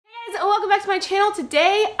and welcome back to my channel.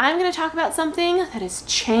 Today I'm going to talk about something that has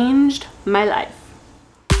changed my life.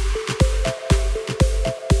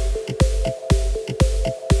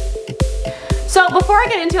 So before I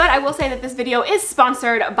get into it, I will say that this video is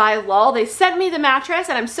sponsored by Lull. They sent me the mattress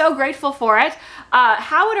and I'm so grateful for it.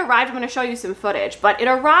 How it arrived, I'm going to show you some footage, but it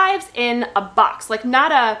arrives in a box, like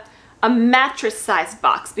not a mattress sized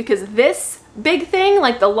box, because this big thing,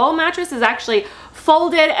 like the Lull mattress, is actually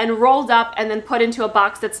folded and rolled up and then put into a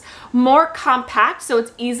box that's more compact, so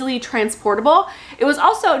it's easily transportable. It was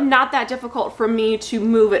also not that difficult for me to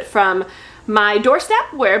move it from my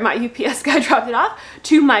doorstep, where my UPS guy dropped it off,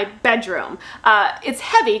 to my bedroom. It's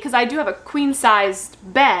heavy because I do have a queen-sized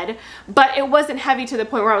bed, but it wasn't heavy to the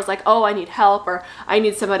point where I was like, oh, I need help, or I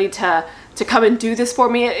need somebody to come and do this for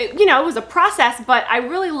me. You know, it was a process, but I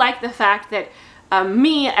really like the fact that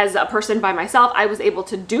me as a person by myself, I was able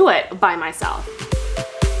to do it by myself.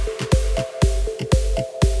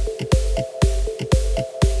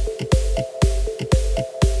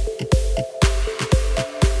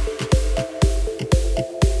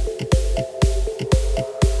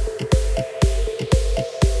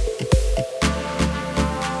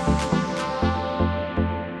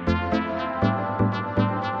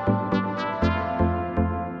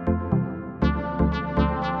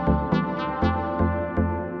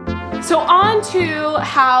 So on to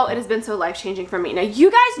how it has been so life-changing for me. Now,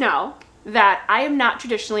 you guys know that I am not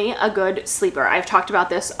traditionally a good sleeper. I've talked about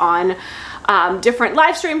this on different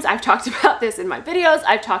live streams. I've talked about this in my videos.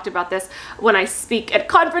 I've talked about this when I speak at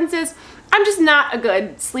conferences. I'm just not a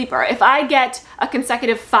good sleeper. If I get a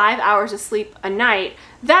consecutive 5 hours of sleep a night,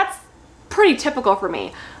 that's pretty typical for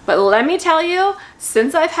me. But let me tell you,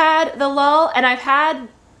 since I've had the Lull, and I've had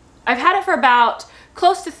it for about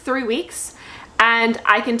close to 3 weeks, and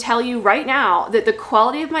I can tell you right now that the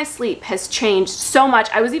quality of my sleep has changed so much.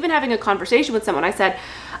 I was even having a conversation with someone. I said,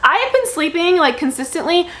 I have been sleeping like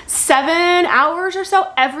consistently 7 hours or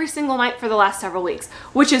so every single night for the last several weeks,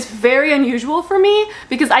 which is very unusual for me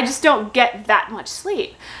because I just don't get that much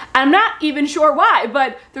sleep. And I'm not even sure why,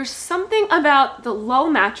 but there's something about the Lull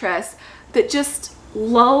mattress that just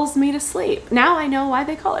lulls me to sleep. Now I know why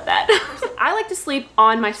they call it that. I like to sleep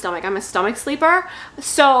on my stomach. I'm a stomach sleeper.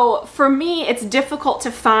 So for me, it's difficult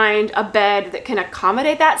to find a bed that can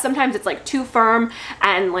accommodate that. Sometimes it's like too firm,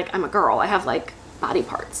 and like I'm a girl, I have like body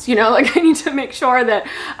parts, you know, like I need to make sure that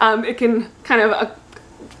it can kind of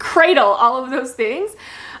cradle all of those things.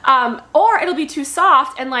 Or it'll be too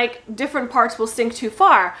soft and like different parts will sink too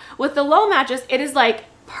far. With the Lull mattress, it is like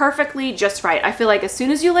perfectly just right. I feel like as soon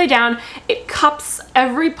as you lay down, it cups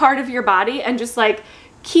every part of your body and just like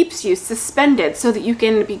keeps you suspended so that you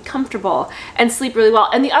can be comfortable and sleep really well.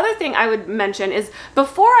 And the other thing I would mention is,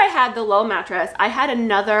 before I had the Lull mattress, I had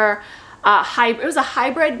another it was a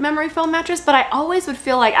hybrid memory foam mattress, but I always would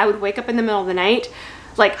feel like I would wake up in the middle of the night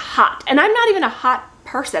like hot, and I'm not even a hot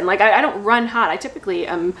person. Like I don't run hot. I typically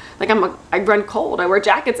I run cold. I wear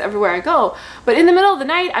jackets everywhere I go. But in the middle of the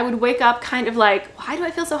night, I would wake up kind of like, why do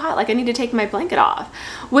I feel so hot? Like I need to take my blanket off.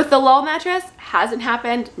 With the Lull mattress, hasn't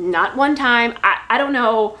happened, not one time. I don't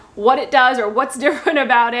know what it does or what's different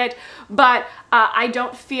about it, but I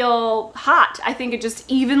don't feel hot. I think it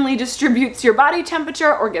just evenly distributes your body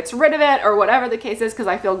temperature or gets rid of it or whatever the case is, because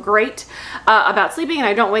I feel great about sleeping, and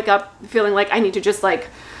I don't wake up feeling like I need to just like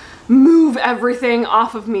move everything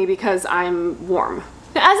off of me because I'm warm.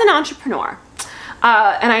 As an entrepreneur,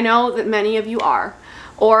 and I know that many of you are,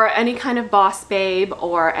 or any kind of boss babe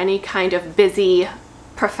or any kind of busy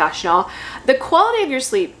professional, the quality of your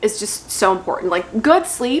sleep is just so important. Like, good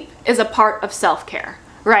sleep is a part of self-care,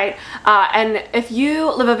 right? And if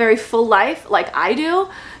you live a very full life like I do,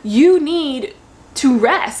 you need to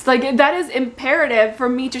rest. Like, that is imperative for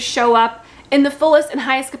me to show up in the fullest and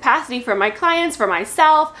highest capacity for my clients, for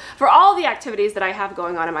myself, for all the activities that I have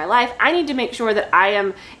going on in my life. I need to make sure that I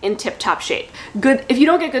am in tip-top shape. If you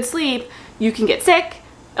don't get good sleep, you can get sick.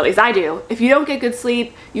 At least I do. If you don't get good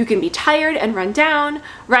sleep, you can be tired and run down,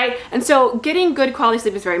 right? And so getting good quality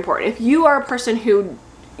sleep is very important. If you are a person who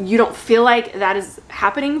you don't feel like that is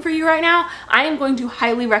happening for you right now, I am going to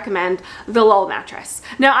highly recommend the Lull mattress.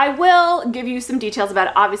 Now, I will give you some details about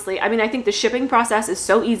it, obviously. I mean, I think the shipping process is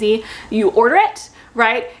so easy. You order it,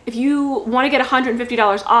 right? If you want to get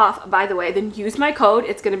 $150 off, by the way, then use my code.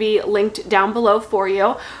 It's going to be linked down below for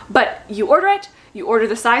you. But you order it, you order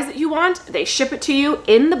the size that you want, they ship it to you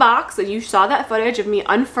in the box, and you saw that footage of me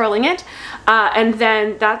unfurling it, and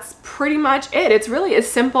then that's pretty much it. It's really as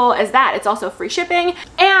simple as that. It's also free shipping,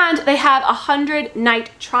 and they have a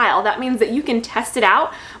 100-night trial. That means that you can test it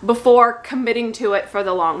out before committing to it for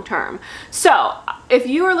the long term. So if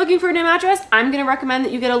you are looking for a new mattress, I'm gonna recommend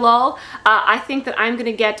that you get a Lull. I think that I'm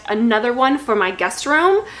gonna get another one for my guest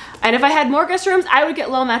room. And if I had more guest rooms, I would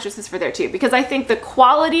get Lull mattresses for there too, because I think the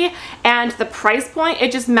quality and the price point,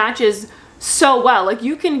 it just matches so well. Like,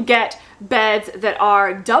 you can get beds that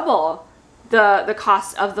are double the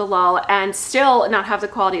cost of the Lull and still not have the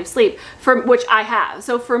quality of sleep, for which I have.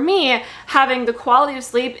 So for me, having the quality of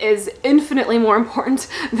sleep is infinitely more important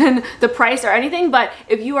than the price or anything. But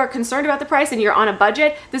if you are concerned about the price and you're on a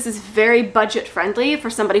budget, this is very budget friendly for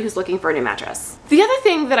somebody who's looking for a new mattress. The other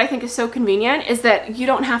thing that I think is so convenient is that you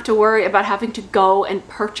don't have to worry about having to go and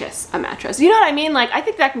purchase a mattress. You know what I mean? Like, I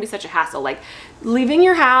think that can be such a hassle. Like, leaving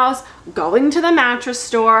your house, going to the mattress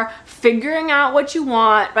store, figuring out what you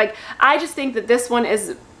want. Like, I just think that this one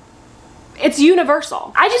is, it's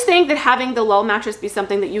universal. I just think that having the Lull mattress be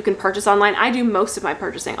something that you can purchase online. I do most of my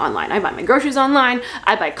purchasing online. I buy my groceries online,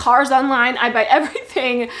 I buy cars online, I buy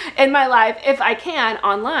everything in my life, if I can,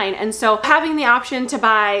 online. And so having the option to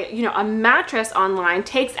buy, you know, a mattress online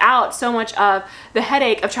takes out so much of the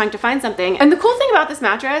headache of trying to find something. And the cool thing about this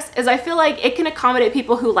mattress is I feel like it can accommodate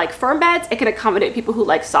people who like firm beds, it can accommodate people who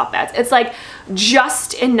like soft beds. It's like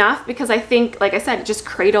just enough, because I think, like I said, it just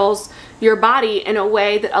cradles your body in a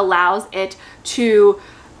way that allows it to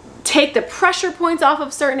take the pressure points off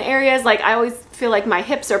of certain areas. Like, I always feel like my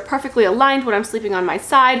hips are perfectly aligned when I'm sleeping on my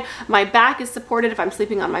side. My back is supported if I'm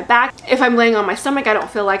sleeping on my back. If I'm laying on my stomach, I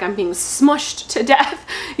don't feel like I'm being smushed to death,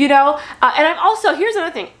 you know? And I'm also, here's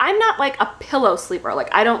another thing, I'm not like a pillow sleeper.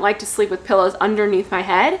 Like, I don't like to sleep with pillows underneath my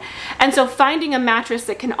head. And so finding a mattress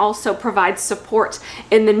that can also provide support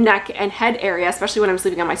in the neck and head area, especially when I'm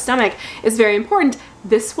sleeping on my stomach, is very important.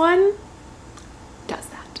 This one does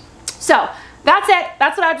that. So that's it.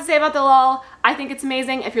 That's what I have to say about the Lull. I think it's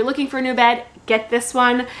amazing. If you're looking for a new bed, get this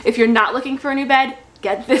one. If you're not looking for a new bed,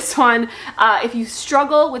 get this one. If you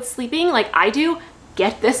struggle with sleeping like I do,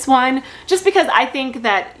 get this one, just because I think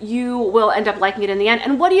that you will end up liking it in the end.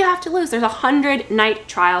 And what do you have to lose? There's a 100-night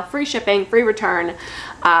trial, free shipping, free return.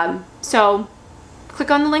 So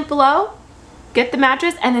click on the link below, get the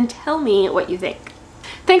mattress, and then tell me what you think.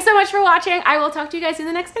 Thanks so much for watching. I will talk to you guys in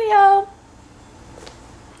the next video.